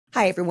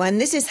Hi, everyone.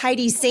 This is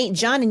Heidi St.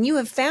 John, and you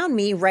have found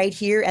me right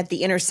here at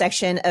the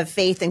intersection of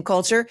faith and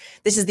culture.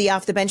 This is the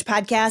Off the Bench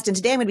podcast, and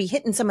today I'm going to be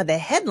hitting some of the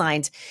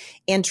headlines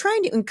and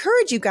trying to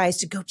encourage you guys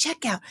to go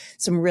check out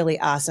some really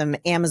awesome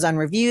Amazon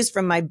reviews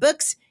from my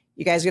books.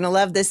 You guys are going to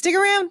love this. Stick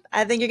around.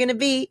 I think you're going to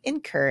be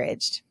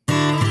encouraged.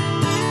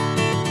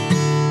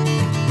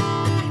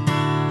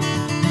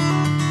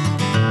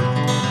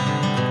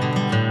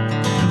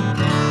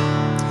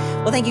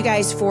 Well, thank you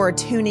guys for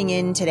tuning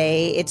in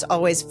today. It's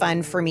always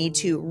fun for me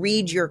to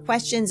read your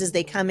questions as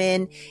they come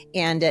in,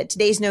 and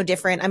today's no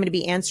different. I'm going to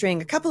be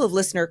answering a couple of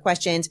listener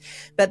questions,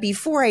 but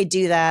before I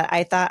do that,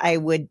 I thought I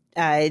would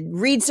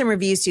read some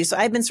reviews too. So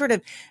I've been sort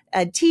of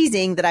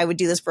teasing that I would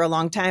do this for a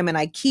long time, and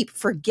I keep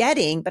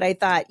forgetting, but I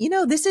thought,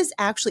 this is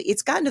actually,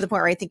 it's gotten to the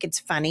point where I think it's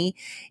funny.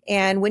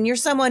 And when you're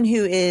someone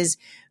who is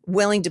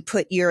willing to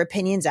put your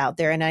opinions out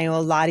there, and I know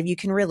a lot of you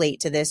can relate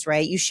to this,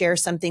 right? You share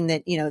something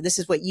that, this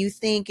is what you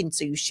think, and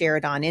so you share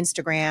it on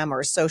Instagram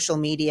or social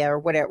media or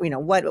whatever,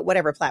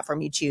 whatever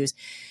platform you choose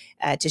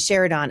to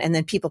share it on, and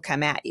then people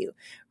come at you,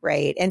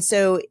 right? And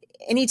so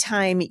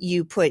anytime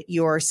you put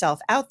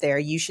yourself out there,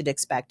 you should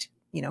expect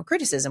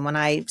criticism. When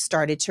I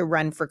started to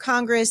run for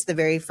Congress, the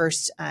very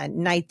first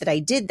night that I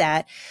did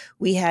that,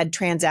 we had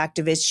trans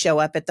activists show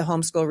up at the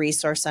Homeschool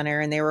Resource Center,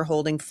 and they were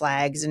holding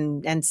flags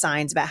and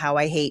signs about how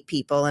I hate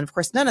people. And of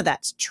course, none of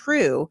that's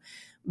true.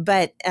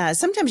 But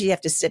sometimes you have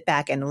to sit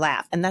back and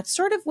laugh. And that's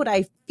sort of what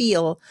I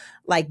feel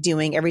like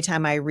doing every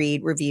time I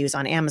read reviews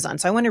on Amazon.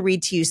 So I want to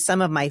read to you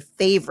some of my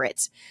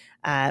favorites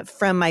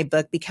from my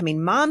book,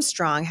 Becoming Mom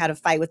Strong, How to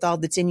Fight with All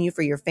That's in You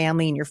for Your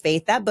Family and Your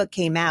Faith. That book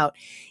came out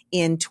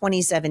in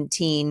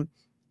 2017.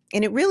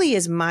 And it really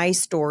is my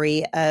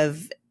story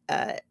of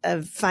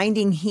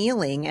finding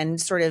healing and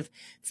sort of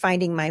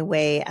finding my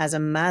way as a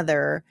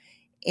mother.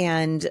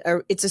 And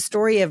it's a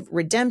story of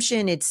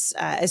redemption. It's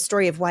a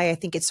story of why I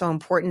think it's so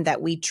important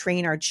that we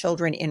train our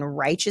children in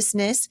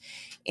righteousness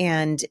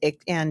and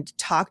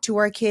talk to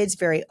our kids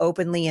very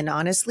openly and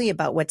honestly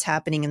about what's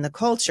happening in the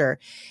culture.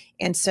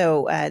 And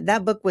so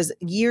that book was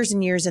years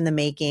and years in the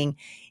making,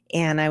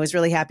 and I was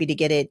really happy to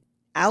get it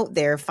out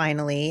there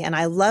finally. And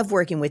I love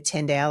working with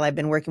Tyndale. I've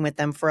been working with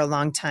them for a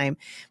long time,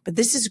 but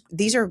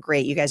these are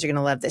great. You guys are going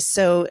to love this.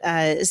 So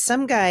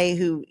some guy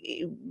who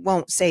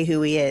won't say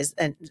who he is,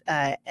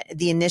 the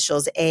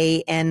initials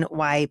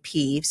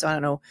ANYP. So I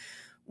don't know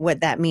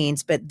what that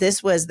means, but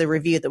this was the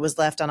review that was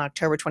left on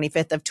October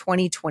 25th of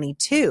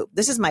 2022.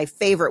 This is my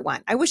favorite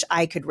one. I wish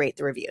I could rate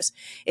the reviews.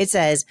 It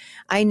says,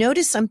 I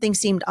noticed something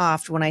seemed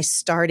off when I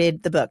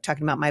started the book,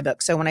 talking about my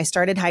book. So when I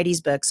started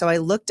Heidi's book, so I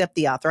looked up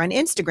the author on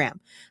Instagram.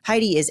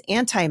 Heidi is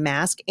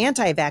anti-mask,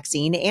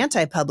 anti-vaccine,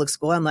 anti-public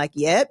school. I'm like,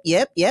 yep.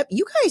 You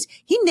guys,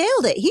 he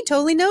nailed it. He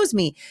totally knows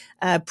me.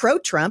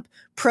 Pro-Trump,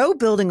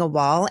 pro-building a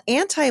wall,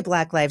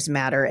 anti-Black Lives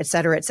Matter, et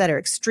cetera, et cetera.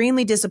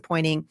 Extremely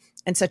disappointing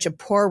and such a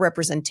poor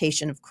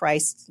representation of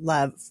Christ's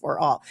love for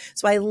all.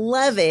 So I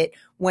love it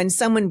when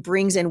someone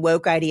brings in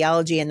woke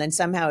ideology, and then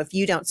somehow if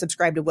you don't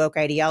subscribe to woke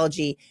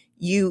ideology,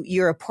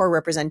 you're a poor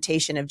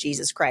representation of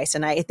Jesus Christ.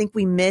 And I think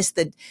we miss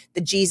the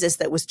Jesus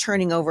that was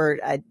turning over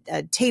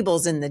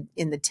tables in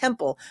the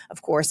temple,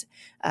 of course,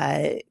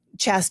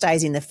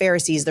 chastising the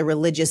Pharisees, the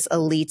religious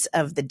elites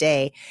of the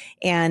day.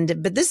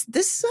 But this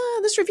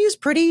review is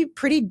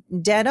pretty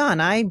dead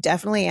on. I'm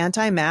definitely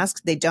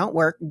anti-mask. They don't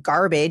work.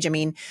 Garbage. I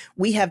mean,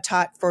 we have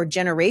taught for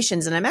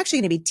generations, and I'm actually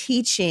going to be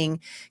teaching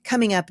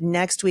coming up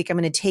next week. I'm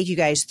going to take you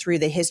guys through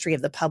the history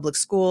of the public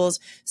schools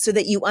so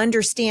that you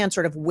understand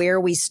sort of where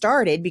we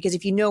started, because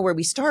if you know where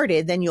we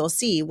started, then you'll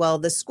see, well,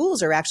 the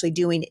schools are actually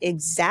doing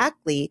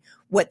exactly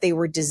what they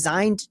were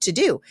designed to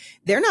do.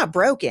 They're not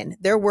broken.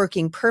 They're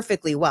working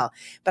perfectly well.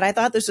 But I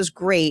thought this was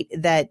great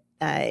that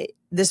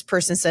this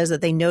person says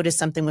that they noticed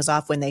something was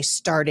off when they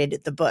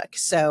started the book.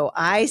 So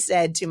I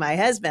said to my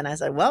husband, I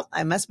said, well,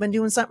 I must have been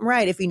doing something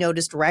right if he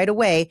noticed right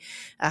away.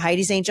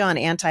 Heidi St. John,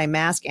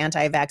 anti-mask,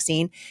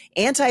 anti-vaccine,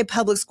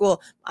 anti-public school.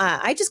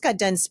 I just got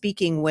done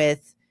speaking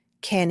with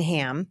Ken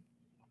Ham.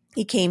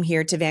 He came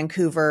here to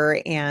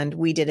Vancouver, and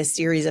we did a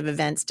series of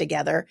events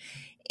together.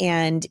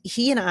 And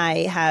he and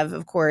I have,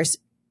 of course,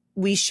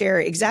 we share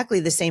exactly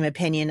the same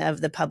opinion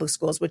of the public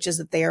schools, which is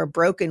that they are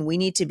broken. We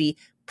need to be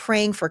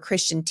praying for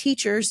Christian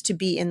teachers to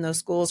be in those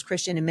schools,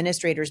 Christian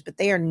administrators, but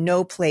they are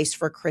no place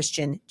for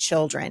Christian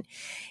children.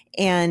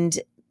 And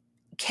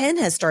Ken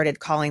has started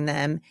calling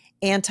them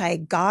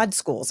anti-God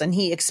schools. And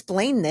he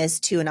explained this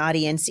to an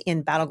audience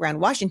in Battleground,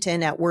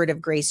 Washington at Word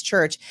of Grace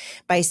Church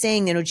by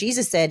saying,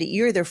 Jesus said,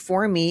 you're either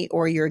for me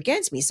or you're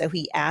against me. So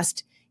he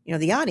asked,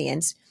 the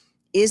audience,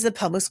 is the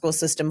public school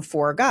system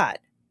for God?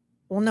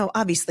 Well, no,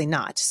 obviously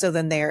not. So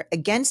then they're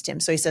against him.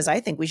 So he says, I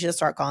think we should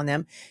start calling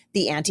them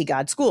the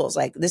anti-God schools.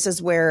 Like, this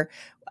is where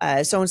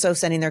so-and-so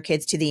sending their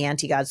kids to the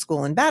anti-God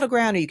school in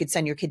Battleground, or you could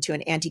send your kid to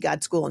an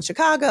anti-God school in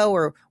Chicago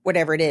or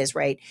whatever it is,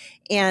 right?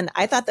 And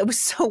I thought that was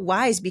so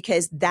wise,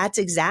 because that's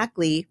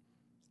exactly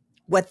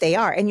what they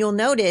are. And you'll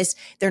notice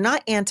they're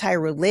not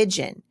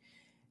anti-religion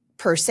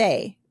per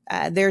se.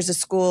 There's a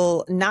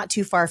school not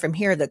too far from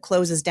here that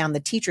closes down the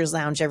teacher's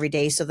lounge every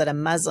day so that a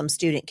Muslim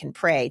student can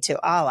pray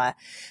to Allah.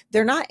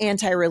 They're not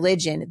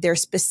anti-religion. They're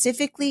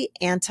specifically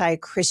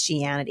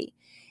anti-Christianity.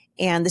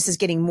 And this is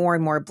getting more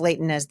and more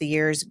blatant as the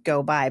years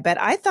go by. But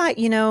I thought,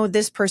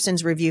 this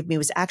person's review of me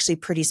was actually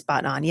pretty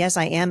spot on. Yes,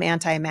 I am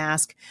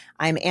anti-mask.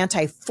 I'm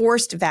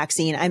anti-forced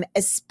vaccine. I'm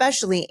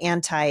especially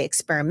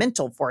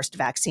anti-experimental forced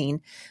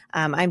vaccine.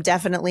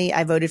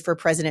 I voted for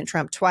President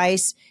Trump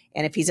twice.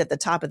 And if he's at the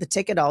top of the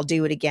ticket, I'll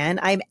do it again.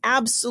 I'm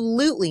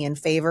absolutely in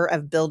favor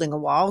of building a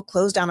wall,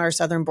 close down our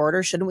southern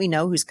border. Shouldn't we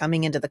know who's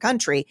coming into the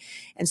country?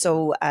 And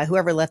so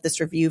whoever left this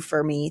review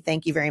for me,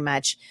 thank you very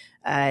much.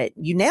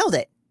 You nailed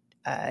it.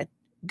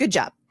 Good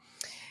job.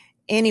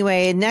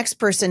 Anyway, next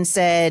person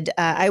said,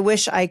 I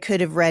wish I could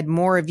have read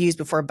more reviews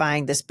before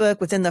buying this book.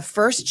 Within the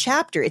first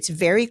chapter, it's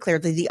very clear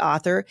that the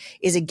author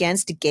is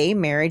against gay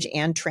marriage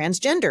and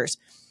transgenders.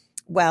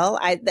 Well,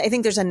 I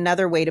think there's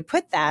another way to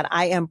put that.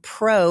 I am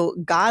pro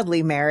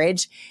godly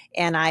marriage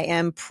and I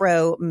am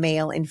pro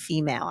male and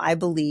female. I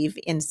believe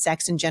in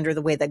sex and gender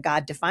the way that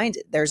God defines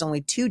it. There's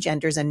only two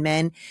genders and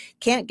men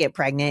can't get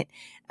pregnant.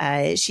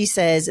 She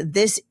says,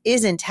 this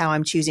isn't how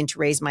I'm choosing to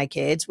raise my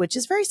kids, which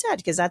is very sad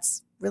because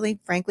that's really,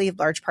 frankly, a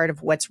large part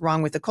of what's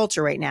wrong with the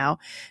culture right now.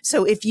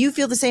 So if you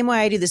feel the same way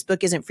I do, this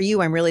book isn't for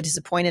you. I'm really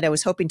disappointed. I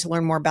was hoping to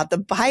learn more about the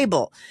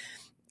Bible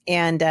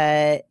and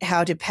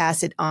how to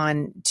pass it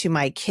on to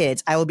my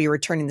kids. I will be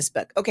returning this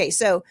book. Okay,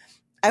 so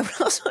I would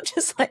also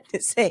just like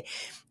to say,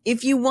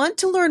 if you want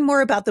to learn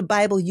more about the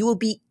Bible, you will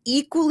be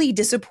equally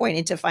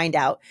disappointed to find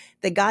out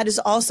that God is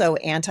also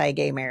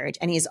anti-gay marriage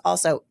and he is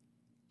also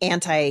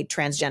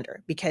anti-transgender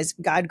because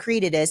God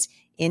created us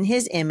in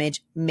his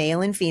image,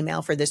 male and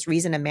female. For this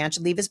reason, a man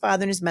should leave his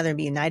father and his mother and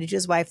be united to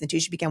his wife. The two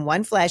should become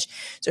one flesh.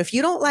 So if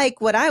you don't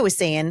like what I was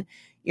saying,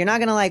 you're not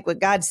going to like what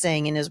God's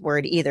saying in his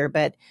word either.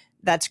 But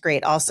that's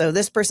great. Also,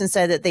 this person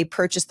said that they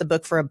purchased the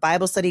book for a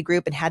Bible study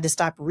group and had to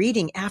stop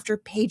reading after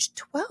page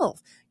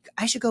 12.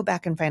 I should go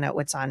back and find out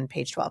what's on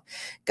page 12.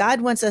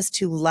 God wants us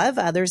to love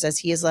others as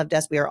he has loved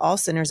us. We are all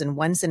sinners and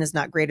one sin is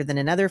not greater than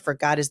another, for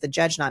God is the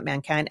judge, not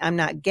mankind. I'm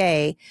not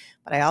gay,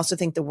 but I also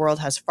think the world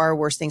has far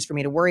worse things for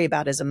me to worry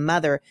about as a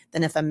mother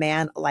than if a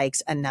man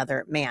likes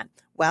another man.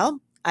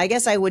 Well, I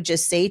guess I would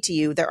just say to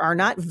you, there are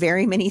not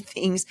very many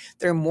things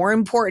that are more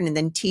important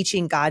than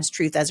teaching God's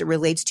truth as it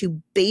relates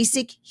to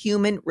basic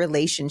human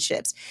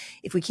relationships.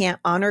 If we can't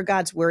honor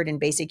God's word in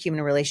basic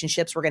human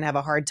relationships, we're going to have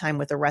a hard time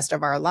with the rest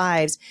of our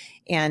lives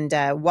and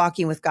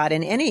walking with God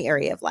in any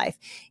area of life.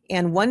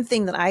 And one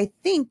thing that I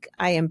think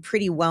I am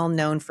pretty well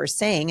known for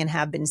saying and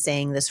have been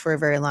saying this for a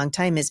very long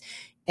time is,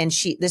 and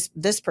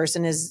this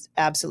person is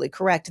absolutely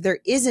correct. There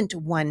isn't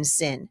one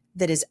sin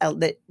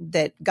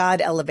that God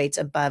elevates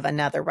above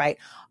another, right?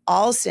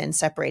 All sin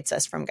separates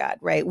us from God,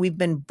 right? We've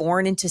been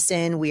born into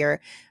sin. We are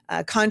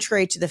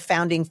contrary to the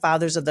founding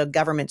fathers of the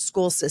government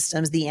school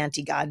systems, the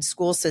anti-God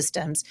school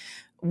systems.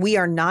 We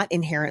are not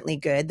inherently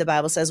good. The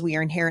Bible says we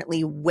are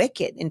inherently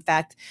wicked. In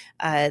fact,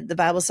 the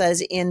Bible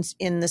says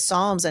in the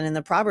Psalms and in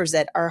the Proverbs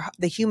that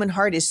the human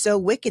heart is so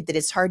wicked that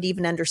it's hard to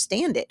even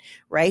understand it,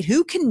 right?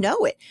 Who can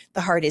know it?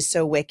 The heart is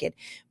so wicked.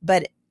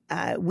 But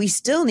we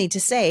still need to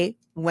say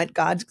what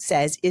God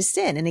says is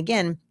sin. And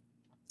again,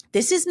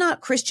 this is not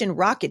Christian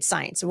rocket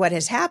science. What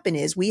has happened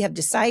is we have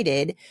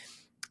decided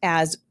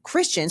as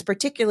Christians,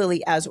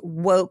 particularly as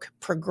woke,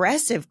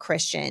 progressive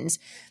Christians,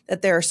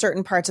 that there are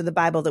certain parts of the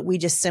Bible that we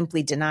just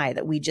simply deny,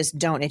 that we just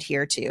don't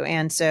adhere to.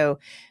 And so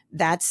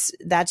that's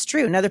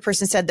true. Another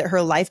person said that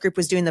her life group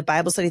was doing the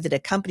Bible study that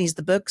accompanies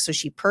the book, so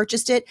she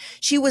purchased it.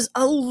 She was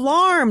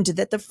alarmed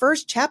that the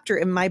first chapter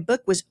in my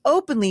book was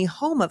openly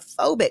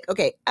homophobic.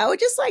 Okay, I would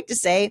just like to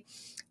say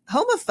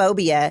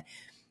homophobia,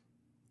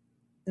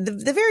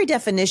 the very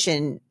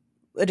definition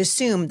would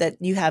assume that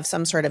you have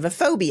some sort of a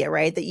phobia,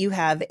 right? That you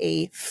have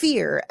a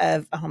fear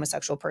of a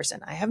homosexual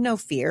person. I have no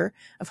fear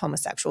of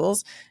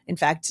homosexuals. In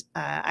fact,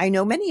 I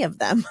know many of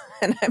them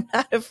and I'm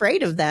not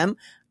afraid of them.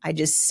 I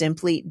just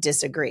simply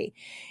disagree.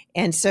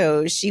 And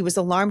so she was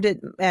alarmed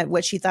at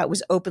what she thought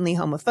was openly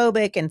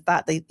homophobic and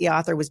thought the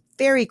author was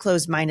very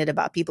closed-minded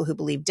about people who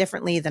believe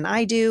differently than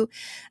I do.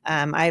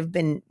 I've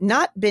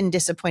not been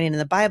disappointed in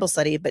the Bible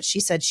study, but she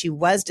said she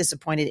was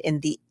disappointed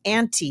in the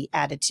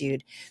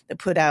anti-attitude that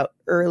put out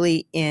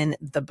early in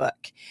the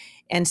book.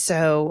 And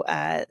so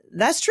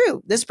that's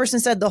true. This person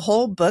said the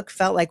whole book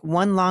felt like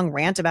one long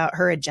rant about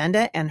her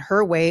agenda and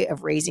her way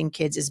of raising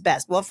kids is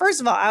best. Well,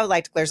 first of all, I would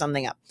like to clear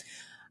something up.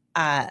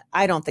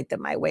 I don't think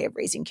that my way of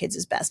raising kids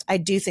is best. I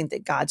do think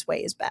that God's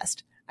way is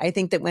best. I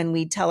think that when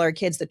we tell our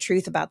kids the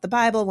truth about the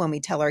Bible, when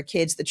we tell our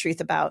kids the truth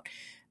about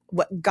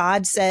what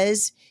God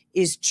says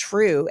is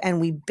true,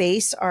 and we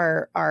base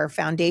our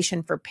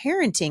foundation for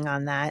parenting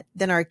on that,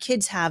 then our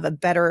kids have a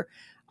better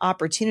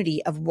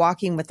opportunity of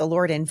walking with the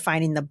Lord and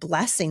finding the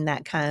blessing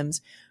that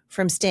comes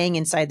from staying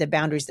inside the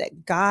boundaries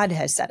that God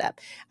has set up.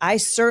 I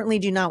certainly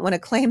do not want to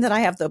claim that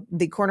I have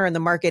the corner in the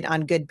market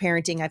on good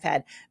parenting. I've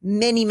had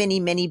many, many,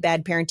 many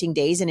bad parenting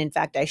days. And in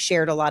fact, I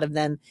shared a lot of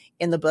them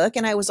in the book,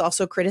 and I was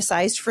also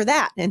criticized for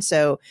that. And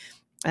so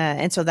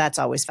And so that's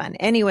always fun.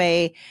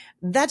 Anyway,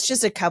 that's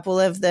just a couple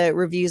of the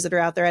reviews that are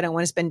out there. I don't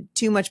want to spend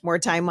too much more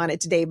time on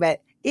it today,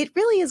 but it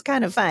really is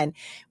kind of fun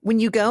when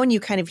you go and you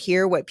kind of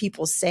hear what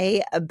people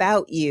say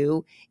about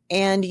you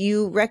and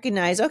you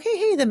recognize, okay,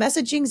 hey, the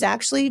messaging's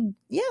actually,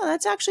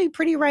 that's actually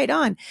pretty right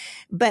on.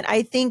 But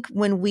I think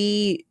when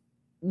we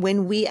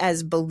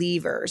as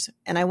believers,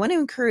 and I want to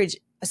encourage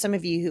some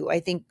of you who I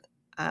think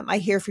I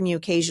hear from you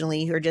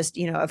occasionally who are just,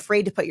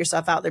 afraid to put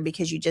yourself out there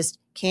because you just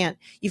can't,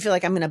 you feel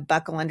like I'm going to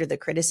buckle under the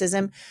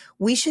criticism.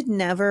 We should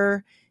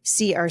never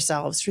see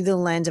ourselves through the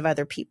lens of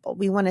other people.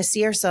 We want to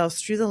see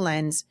ourselves through the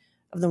lens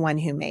of the one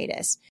who made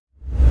us.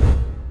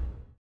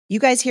 You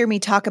guys hear me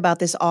talk about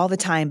this all the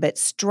time, but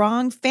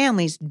strong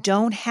families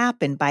don't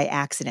happen by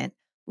accident.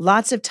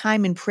 Lots of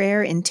time in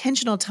prayer,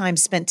 intentional time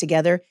spent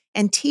together,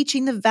 and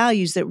teaching the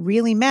values that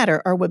really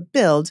matter are what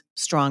build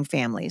strong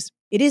families.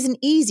 It isn't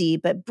easy,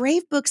 but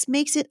Brave Books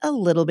makes it a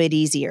little bit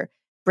easier.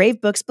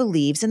 Brave Books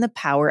believes in the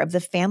power of the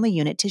family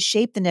unit to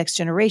shape the next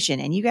generation,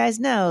 and you guys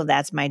know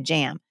that's my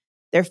jam.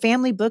 Their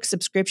family book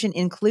subscription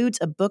includes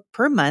a book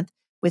per month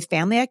with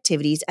family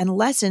activities and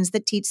lessons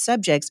that teach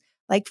subjects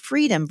like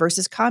freedom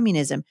versus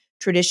communism,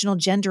 traditional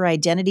gender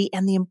identity,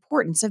 and the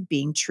importance of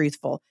being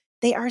truthful.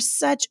 They are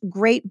such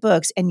great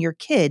books, and your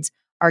kids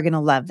are going to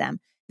love them.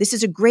 This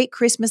is a great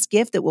Christmas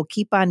gift that will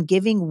keep on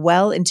giving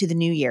well into the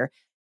new year.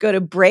 Go to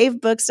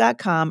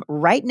bravebooks.com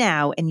right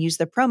now and use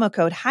the promo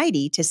code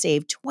Heidi to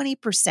save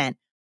 20%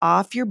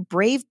 off your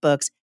Brave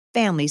Books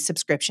family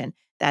subscription.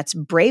 That's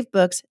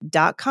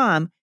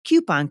bravebooks.com,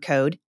 coupon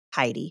code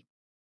Heidi.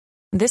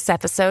 This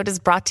episode is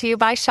brought to you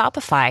by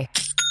Shopify.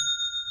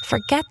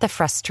 Forget the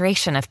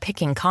frustration of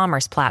picking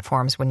commerce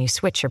platforms when you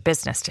switch your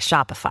business to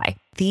Shopify,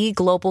 the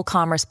global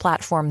commerce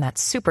platform that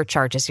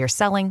supercharges your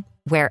selling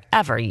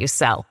wherever you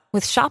sell.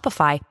 With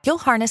Shopify, you'll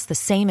harness the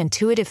same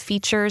intuitive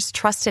features,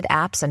 trusted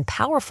apps, and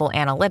powerful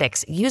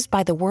analytics used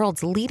by the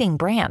world's leading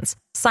brands.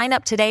 Sign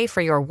up today for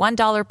your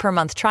 $1 per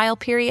month trial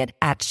period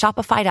at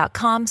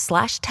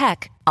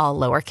shopify.com/tech, all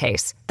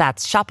lowercase.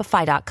 That's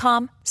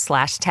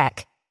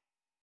shopify.com/tech.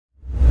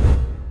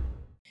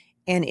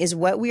 And is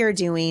what we are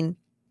doing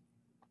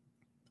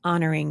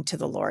honoring to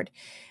the Lord?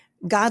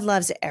 God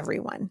loves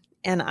everyone.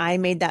 And I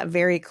made that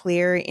very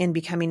clear in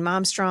Becoming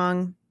Mom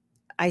Strong.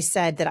 I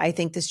said that I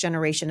think this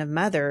generation of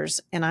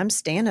mothers, and I'm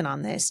standing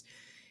on this,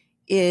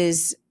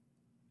 is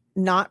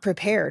not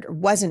prepared, or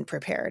wasn't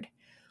prepared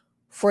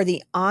for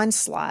the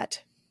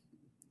onslaught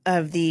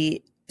of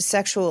the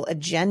sexual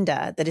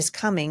agenda that is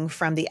coming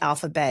from the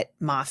alphabet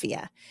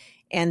mafia.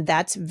 And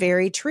that's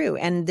very true.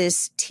 And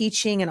this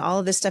teaching and all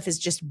of this stuff is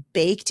just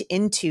baked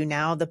into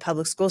now the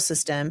public school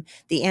system,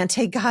 the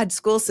anti-God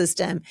school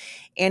system.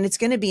 And it's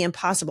going to be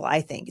impossible,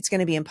 I think. It's going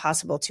to be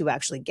impossible to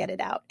actually get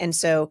it out. And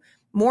so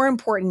more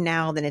important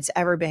now than it's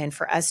ever been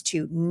for us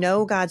to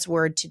know God's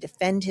word, to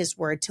defend his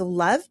word, to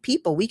love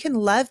people. We can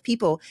love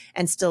people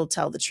and still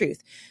tell the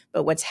truth.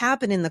 But what's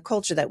happened in the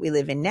culture that we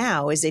live in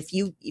now is if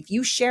you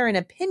share an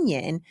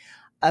opinion,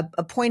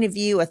 a point of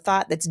view, a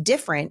thought that's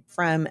different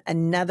from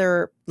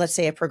another, let's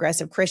say a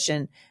progressive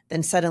Christian,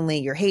 then suddenly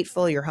you're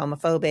hateful, you're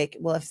homophobic.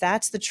 Well, if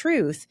that's the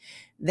truth,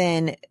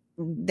 then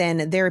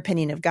their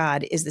opinion of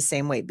God is the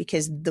same way,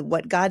 because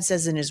what God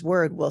says in his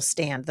word will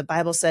stand. The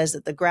Bible says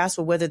that the grass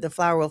will wither, the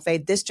flower will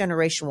fade. This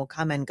generation will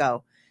come and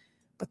go.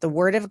 But the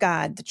word of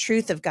God, the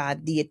truth of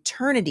God, the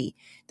eternity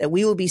that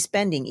we will be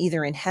spending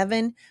either in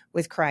heaven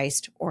with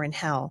Christ or in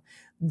hell,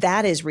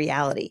 that is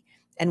reality.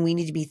 And we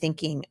need to be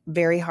thinking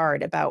very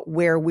hard about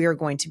where we're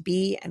going to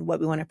be and what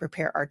we want to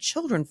prepare our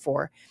children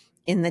for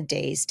in the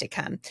days to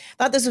come.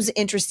 Thought this was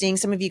interesting.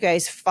 Some of you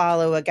guys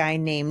follow a guy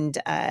named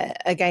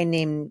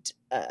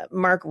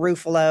Mark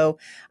Ruffalo.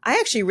 I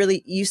actually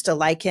really used to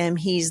like him.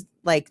 He's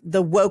like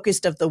the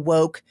wokest of the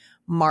woke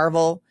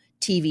Marvel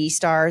TV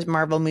stars,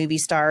 Marvel movie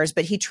stars,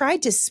 but he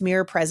tried to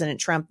smear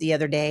President Trump the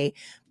other day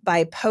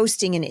by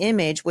posting an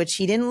image, which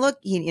he didn't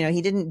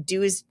he didn't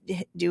do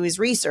his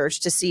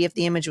research to see if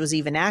the image was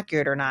even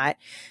accurate or not.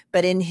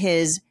 But in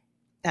his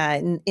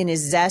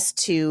zest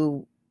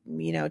to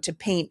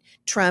paint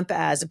Trump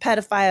as a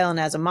pedophile and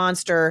as a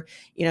monster,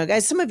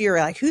 guys, some of you are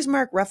like, who's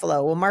Mark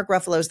Ruffalo? Well, Mark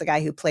Ruffalo is the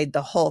guy who played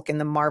the Hulk in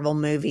the Marvel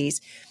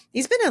movies.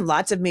 He's been in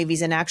lots of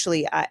movies, and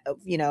actually,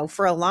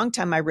 for a long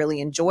time, I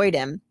really enjoyed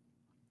him.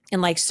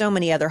 And like so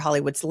many other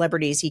Hollywood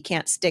celebrities, he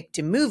can't stick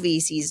to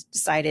movies. He's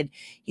decided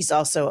he's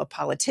also a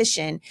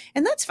politician,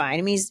 and that's fine.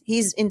 I mean,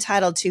 he's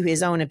entitled to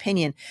his own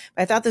opinion.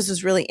 But I thought this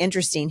was really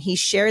interesting. He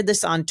shared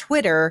this on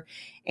Twitter,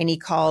 and he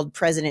called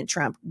President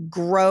Trump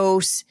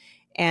gross.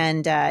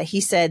 And he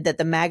said that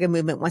the MAGA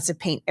movement wants to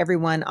paint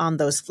everyone on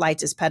those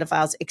flights as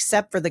pedophiles,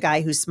 except for the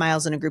guy who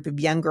smiles in a group of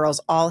young girls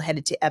all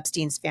headed to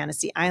Epstein's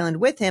fantasy island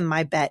with him.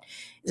 My bet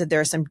is that there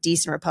are some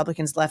decent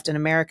Republicans left in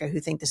America who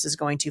think this is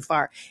going too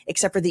far,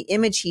 except for the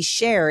image he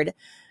shared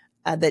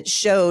that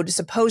showed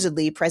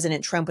supposedly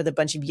President Trump with a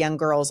bunch of young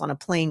girls on a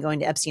plane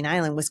going to Epstein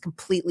Island was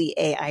completely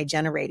AI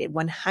generated,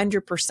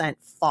 100%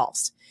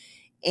 false.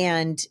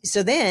 And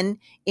so then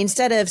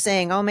instead of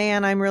saying, oh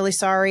man, I'm really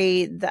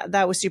sorry,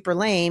 that was super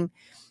lame,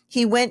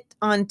 he went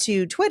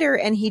onto Twitter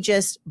and he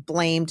just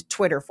blamed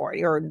Twitter for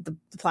it, or the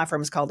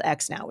platform is called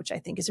X now, which I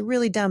think is a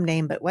really dumb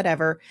name, but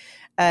whatever.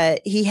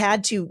 He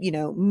had to,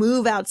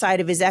 move outside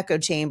of his echo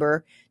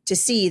chamber to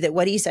see that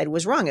what he said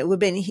was wrong. It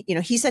would have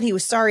been, he said he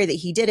was sorry that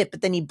he did it,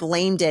 but then he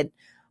blamed it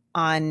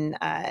on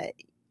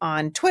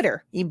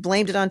Twitter. He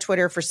blamed it on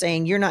Twitter for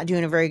saying, you're not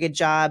doing a very good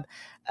job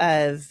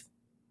of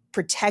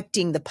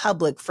protecting the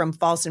public from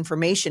false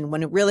information,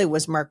 when it really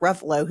was Mark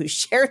Ruffalo who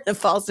shared the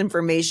false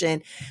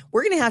information.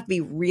 We're going to have to be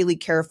really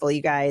careful,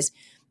 you guys,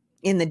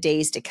 in the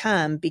days to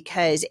come,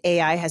 because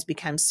AI has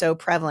become so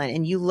prevalent.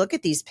 And you look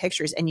at these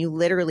pictures and you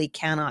literally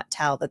cannot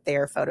tell that they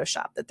are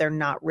Photoshopped, that they're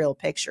not real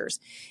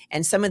pictures.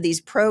 And some of these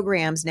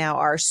programs now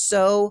are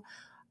so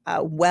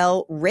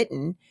well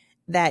written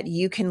that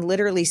you can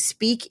literally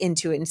speak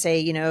into it and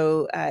say,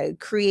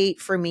 create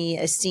for me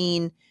a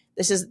scene.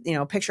 This is,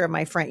 a picture of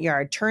my front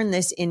yard. Turn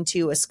this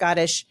into a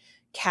Scottish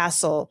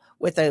castle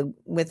with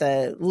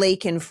a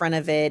lake in front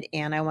of it.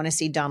 And I want to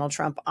see Donald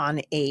Trump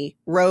on a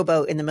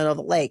rowboat in the middle of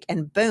the lake.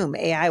 And boom,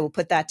 AI will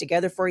put that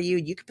together for you.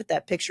 You can put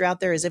that picture out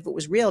there as if it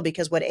was real,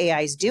 because what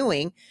AI is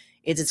doing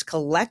is it's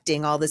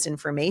collecting all this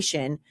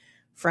information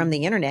from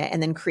the internet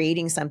and then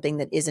creating something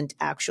that isn't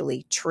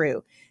actually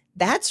true.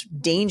 That's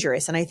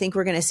dangerous. And I think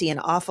we're going to see an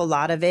awful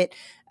lot of it.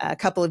 A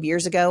couple of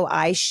years ago,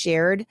 I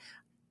shared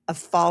a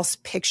false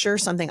picture,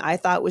 something I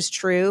thought was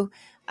true,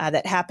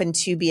 that happened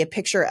to be a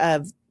picture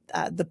of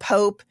the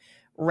Pope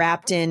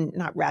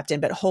not wrapped in,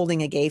 but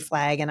holding a gay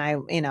flag. And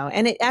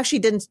and it actually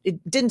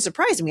didn't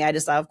surprise me. I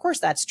just thought, of course,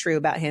 that's true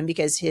about him,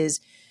 because his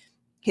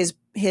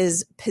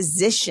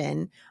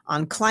position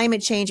on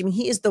climate change. I mean,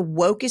 he is the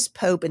wokest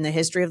Pope in the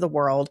history of the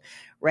world,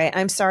 right?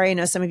 I'm sorry. I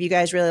know some of you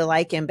guys really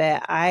like him,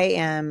 but I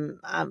am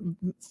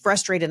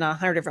frustrated on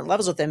 100 different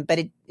levels with him, but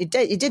it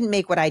didn't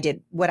make what I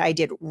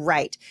did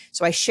right.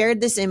 So I shared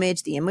this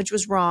image. The image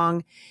was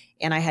wrong,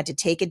 and I had to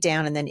take it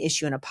down and then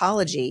issue an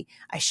apology.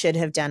 I should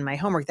have done my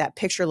homework. That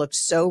picture looked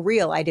so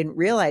real. I didn't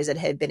realize it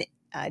had been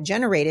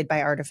generated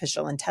by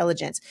artificial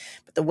intelligence.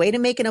 But the way to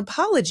make an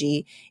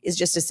apology is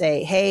just to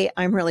say, hey,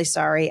 I'm really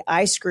sorry.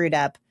 I screwed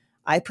up.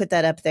 I put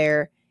that up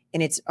there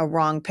and it's a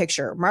wrong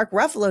picture. Mark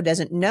Ruffalo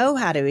doesn't know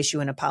how to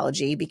issue an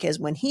apology, because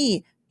when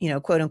he,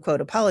 quote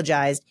unquote,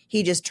 apologized,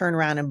 he just turned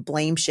around and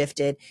blame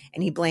shifted,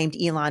 and he blamed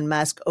Elon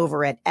Musk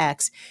over at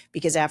X,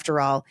 because after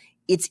all,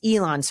 it's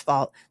Elon's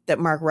fault that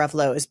Mark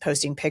Ruffalo is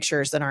posting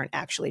pictures that aren't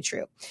actually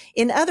true.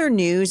 In other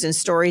news and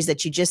stories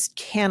that you just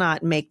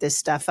cannot make this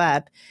stuff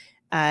up,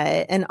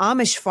 an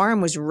Amish farm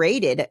was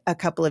raided a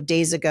couple of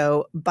days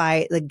ago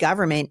by the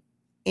government.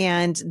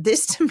 And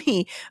this, to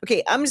me,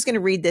 okay, I'm just going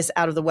to read this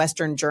out of the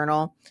Western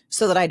Journal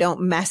so that I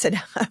don't mess it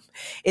up.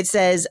 It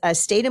says,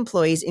 state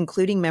employees,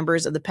 including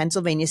members of the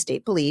Pennsylvania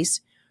State Police,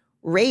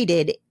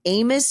 raided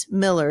Amos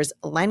Miller's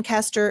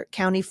Lancaster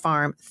County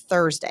farm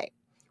Thursday,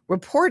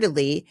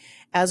 reportedly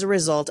as a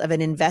result of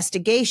an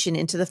investigation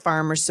into the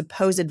farmer's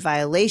supposed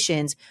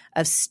violations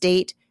of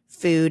state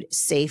food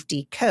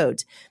safety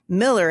codes.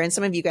 Miller, and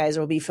some of you guys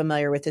will be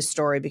familiar with this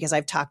story because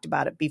I've talked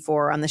about it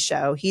before on the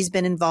show. He's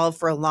been involved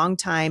for a long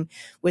time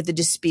with the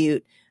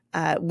dispute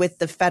with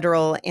the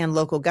federal and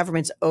local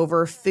governments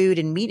over food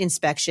and meat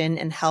inspection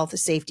and health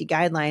safety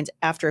guidelines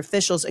after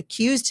officials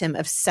accused him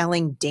of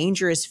selling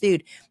dangerous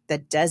food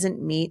that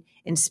doesn't meet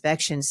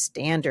inspection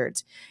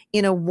standards.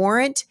 In a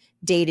warrant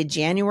dated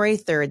January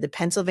 3rd, the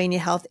Pennsylvania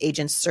health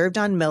agents served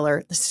on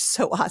Miller. This is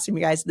so awesome,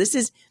 you guys. This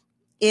is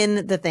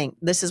in the thing.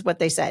 This is what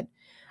they said.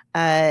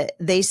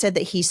 They said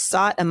that he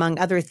sought, among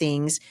other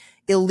things,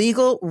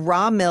 illegal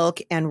raw milk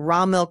and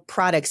raw milk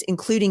products,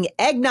 including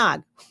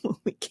eggnog.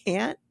 We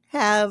can't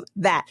have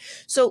that.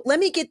 So let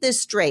me get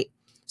this straight.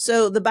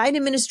 So the Biden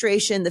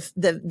administration,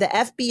 the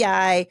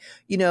FBI,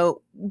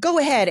 go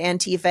ahead,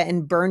 Antifa,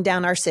 and burn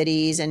down our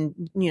cities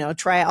and,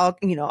 try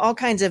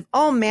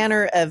all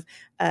manner of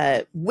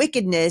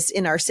wickedness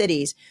in our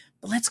cities.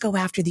 But let's go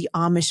after the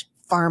Amish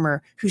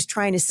farmer who's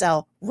trying to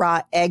sell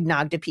raw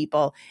eggnog to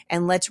people,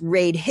 and let's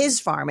raid his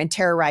farm and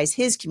terrorize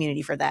his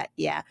community for that.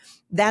 Yeah,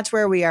 that's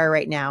where we are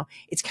right now.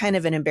 It's kind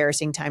of an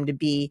embarrassing time to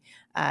be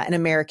an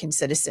American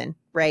citizen,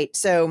 right?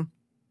 So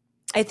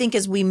I think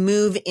as we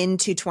move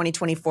into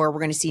 2024, we're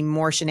going to see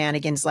more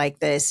shenanigans like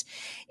this.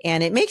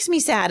 And it makes me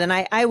sad. And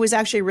I was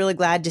actually really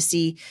glad to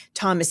see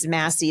Thomas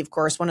Massie, of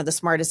course, one of the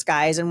smartest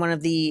guys and one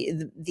of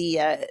the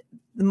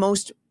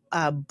most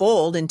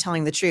bold in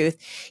telling the truth.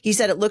 He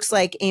said, it looks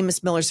like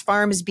Amos Miller's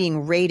farm is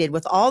being raided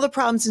with all the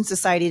problems in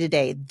society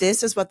today.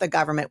 This is what the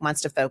government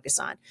wants to focus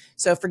on.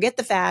 So forget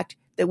the fact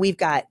that we've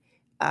got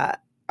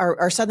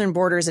our southern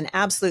border is an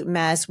absolute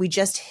mess. We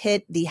just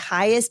hit the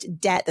highest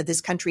debt that this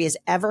country has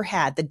ever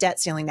had. The debt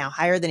ceiling now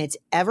higher than it's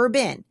ever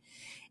been.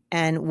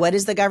 And what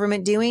is the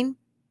government doing?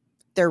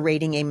 They're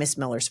raiding Amos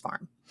Miller's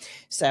farm.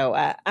 So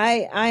I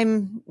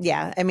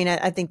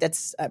think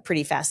that's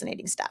pretty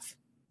fascinating stuff.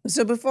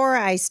 So before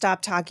I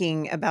stop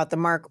talking about the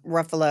Mark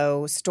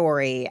Ruffalo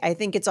story, I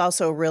think it's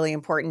also really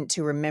important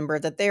to remember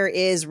that there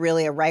is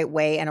really a right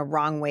way and a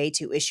wrong way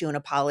to issue an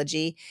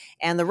apology.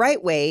 And the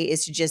right way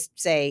is to just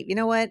say, you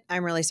know what,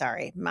 I'm really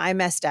sorry. I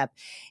messed up.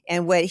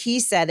 And what he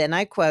said, and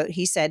I quote,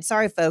 he said,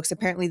 sorry, folks,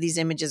 apparently these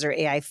images are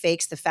AI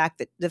fakes. The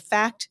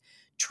fact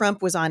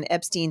Trump was on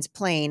Epstein's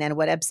plane and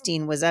what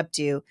Epstein was up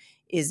to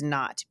is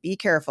not. Be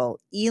careful.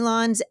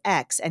 Elon's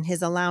X and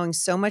his allowing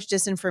so much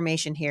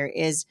disinformation here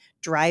is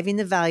driving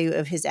the value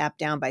of his app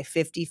down by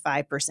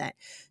 55%.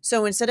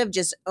 So instead of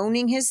just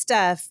owning his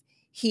stuff,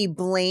 he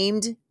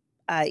blamed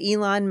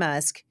Elon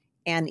Musk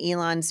and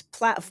Elon's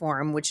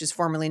platform, which is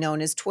formerly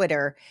known as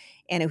Twitter.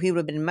 And he would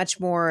have been much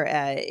more,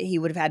 he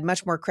would have had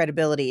much more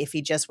credibility if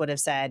he just would have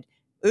said,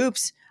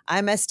 oops,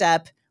 I messed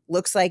up.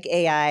 Looks like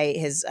AI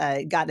has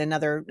gotten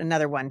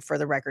another one for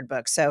the record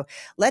book. So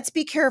let's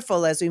be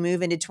careful as we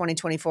move into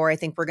 2024. I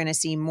think we're going to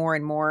see more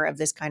and more of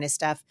this kind of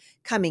stuff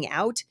coming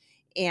out.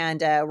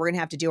 And we're going to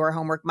have to do our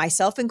homework,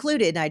 myself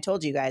included. I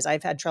told you guys,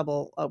 I've had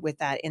trouble with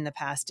that in the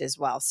past as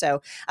well.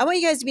 So I want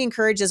you guys to be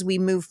encouraged as we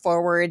move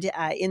forward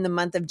in the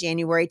month of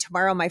January.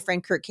 Tomorrow, my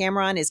friend Kirk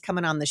Cameron is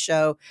coming on the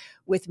show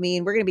with me,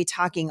 and we're going to be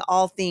talking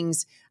all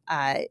things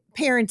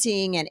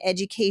parenting and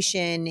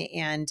education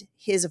and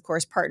his, of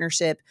course,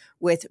 partnership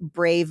with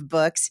Brave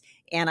Books.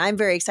 And I'm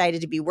very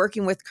excited to be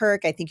working with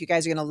Kirk. I think you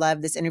guys are going to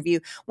love this interview.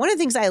 One of the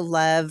things I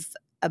love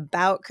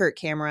about Kirk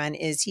Cameron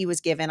is he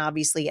was given,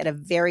 obviously, at a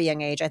very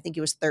young age. I think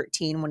he was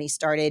 13 when he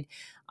started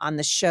on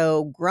the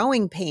show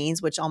Growing Pains,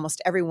 which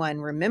almost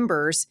everyone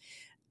remembers.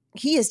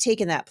 He has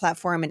taken that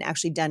platform and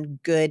actually done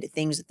good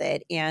things with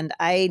it. And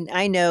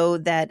I know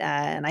that,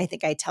 and I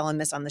think I tell him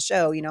this on the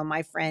show, you know,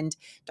 my friend,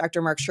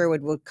 Dr. Mark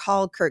Sherwood, would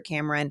call Kirk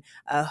Cameron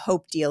a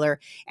hope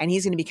dealer. And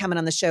he's going to be coming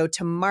on the show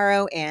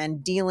tomorrow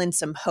and dealing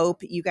some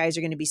hope. You guys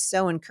are going to be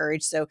so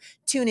encouraged. So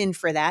tune in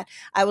for that.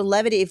 I would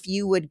love it if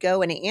you would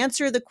go and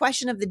answer the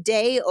question of the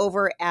day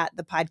over at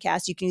the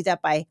podcast. You can do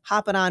that by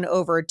hopping on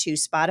over to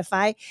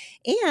Spotify.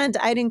 And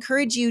I'd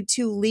encourage you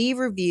to leave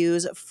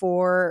reviews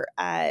for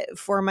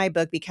my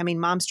book, Becoming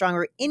Mom Strong,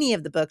 or any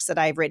of the books that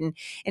I've written.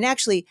 And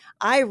actually,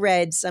 I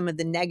read some of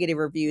the negative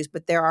reviews,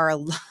 but there are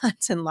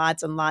lots and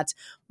lots and lots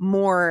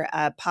more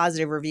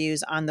positive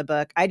reviews on the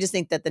book. I just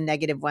think that the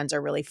negative ones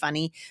are really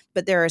funny,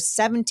 but there are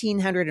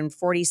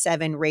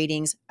 1,747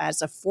 ratings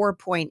as a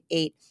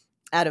 4.8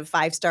 out of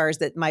 5 stars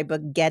that my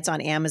book gets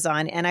on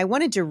Amazon. And I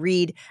wanted to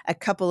read a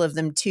couple of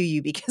them to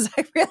you because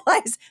I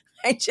realized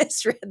I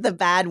just read the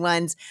bad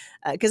ones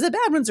because the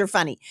bad ones are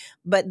funny,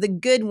 but the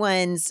good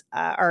ones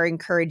are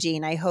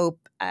encouraging. I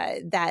hope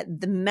that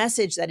the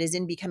message that is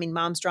in Becoming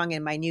Mom Strong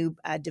and my new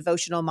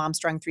devotional Mom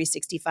Strong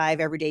 365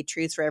 Everyday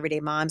Truths for Everyday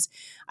Moms,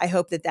 I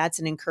hope that that's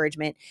an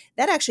encouragement.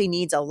 That actually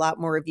needs a lot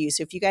more reviews.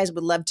 So if you guys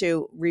would love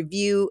to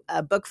review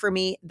a book for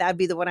me, that'd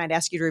be the one I'd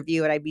ask you to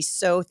review, and I'd be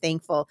so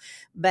thankful.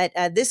 But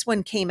this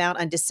one came out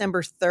on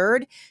December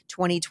 3rd,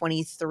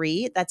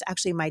 2023. That's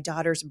actually my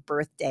daughter's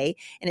birthday.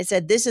 And it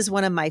said, this is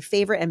one of my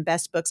favorite and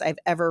best books I've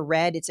ever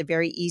read. It's a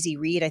very easy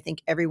read. I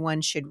think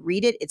everyone should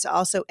read it. It's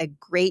also a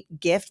great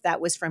gift. That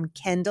was from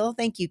Kendall.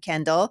 Thank you,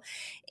 Kendall.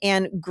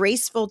 And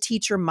Graceful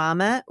Teacher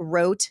Mama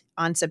wrote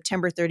on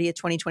September 30th,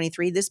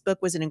 2023. This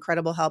book was an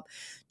incredible help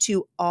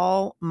to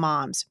all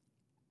moms.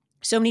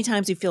 So many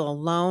times we feel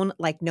alone,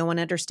 like no one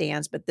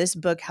understands, but this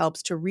book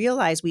helps to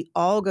realize we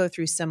all go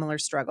through similar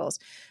struggles.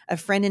 A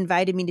friend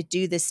invited me to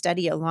do this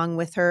study along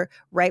with her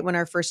right when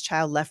our first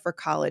child left for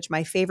college.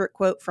 My favorite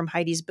quote from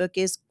Heidi's book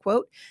is,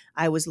 quote,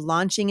 I was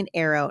launching an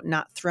arrow,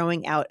 not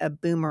throwing out a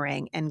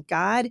boomerang, and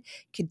God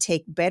could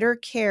take better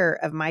care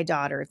of my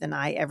daughter than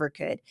I ever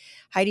could.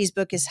 Heidi's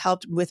book has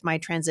helped with my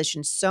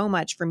transition so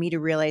much for me to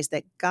realize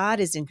that God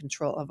is in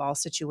control of all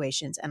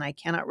situations, and I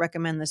cannot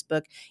recommend this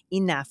book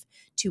enough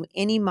to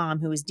any mom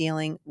who is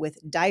dealing with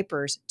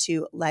diapers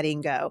to letting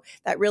go.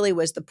 That really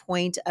was the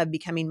point of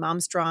Becoming Mom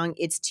Strong.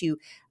 It's to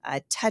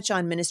touch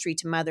on ministry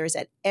to mothers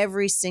at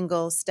every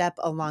single step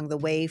along the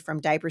way from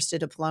diapers to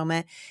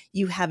diploma.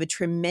 You have a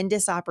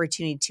tremendous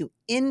opportunity to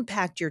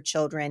impact your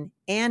children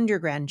and your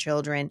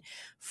grandchildren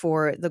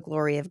for the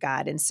glory of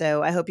God. And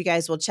so I hope you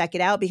guys will check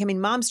it out. Becoming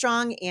Mom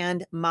Strong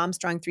and Mom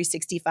Strong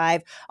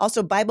 365.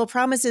 Also, Bible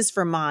Promises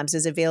for Moms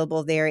is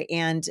available there,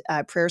 and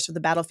Prayers for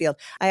the Battlefield.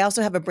 I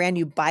also have a brand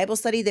new Bible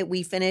study that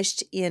we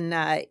finished in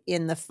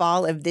the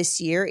fall of this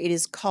year. It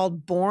is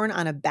called Born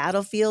on a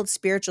Battlefield,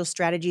 Spiritual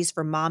Strategies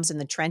for Moms in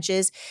the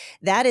Trenches.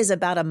 That is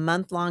about a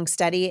month-long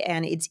study,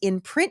 and it's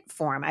in print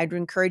form. I'd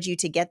encourage you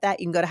to get that.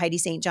 You can go to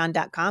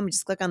HeidiSt.John.com,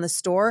 just click on the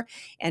store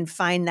and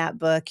find that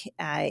book.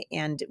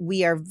 And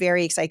we are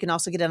very excited. You can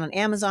also get it on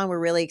Amazon. We're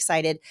really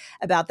excited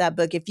about that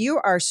book. If you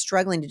are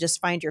struggling to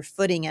just find your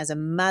footing as a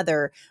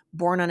mother,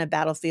 Born on a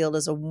Battlefield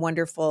is a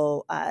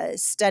wonderful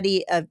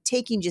study of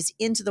taking just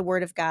into the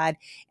Word of God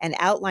and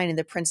outlining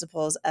the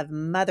principles of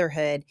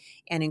motherhood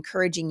and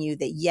encouraging you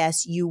that,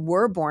 yes, you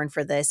were born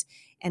for this,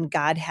 and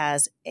God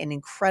has an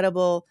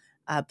incredible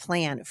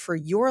plan for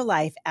your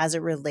life as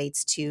it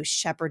relates to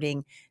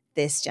shepherding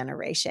this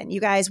generation.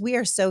 You guys, we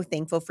are so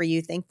thankful for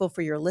you, thankful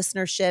for your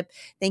listenership.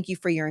 Thank you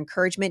for your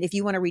encouragement. If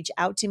you want to reach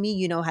out to me,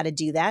 you know how to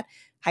do that.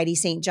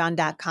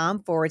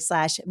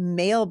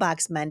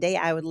 HeidiSt.John.com/mailbox Monday.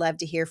 I would love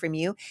to hear from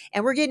you.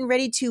 And we're getting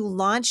ready to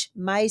launch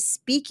my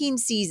speaking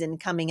season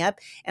coming up.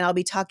 And I'll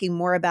be talking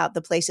more about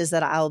the places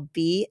that I'll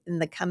be in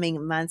the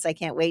coming months. I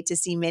can't wait to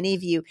see many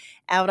of you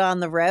out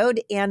on the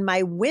road. And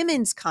my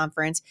women's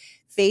conference,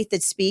 Faith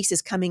That Speaks,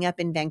 is coming up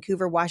in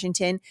Vancouver,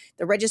 Washington.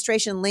 The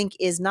registration link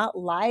is not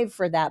live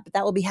for that, but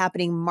that will be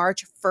happening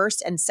March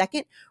 1st and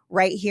 2nd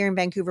right here in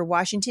Vancouver,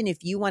 Washington.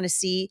 If you want to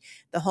see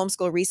the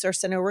Homeschool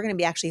Resource Center, we're going to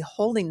be actually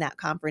holding that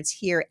conference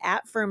here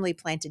at Firmly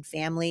Planted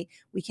Family.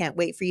 We can't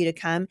wait for you to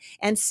come.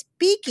 And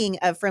speaking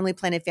of Firmly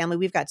Planted Family,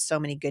 we've got so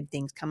many good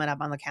things coming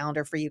up on the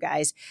calendar for you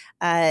guys.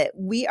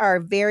 We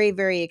are very,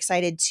 very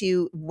excited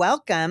to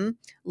welcome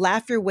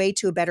Laugh Your Way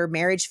to a Better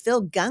Marriage.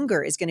 Phil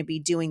Gungor is going to be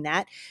doing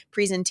that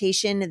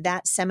presentation,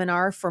 that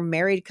seminar for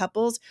married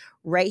couples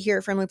right here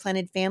at Firmly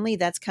Planted Family.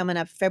 That's coming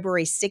up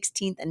February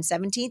 16th and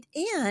 17th.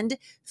 And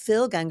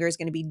Phil Gungor is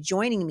going to be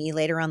joining me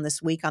later on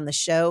this week on the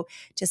show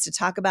just to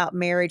talk about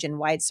marriage and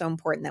why it's so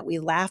important that we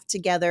laugh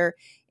together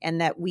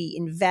and that we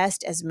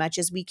invest as much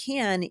as we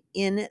can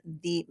in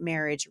the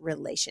marriage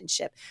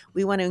relationship.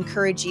 We want to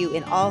encourage you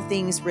in all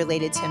things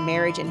related to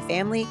marriage and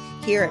family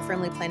here at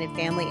Firmly Planted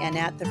Family and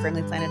at the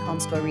Firmly Planted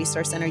Homeschool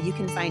Resource Center. You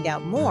can find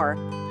out more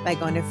by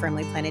going to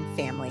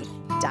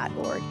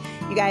firmlyplantedfamily.org.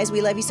 You guys,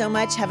 we love you so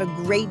much. Have a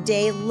great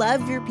day.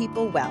 Love your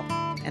people well.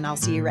 And I'll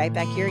see you right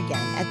back here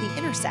again at the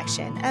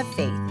intersection of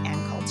faith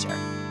and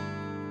culture.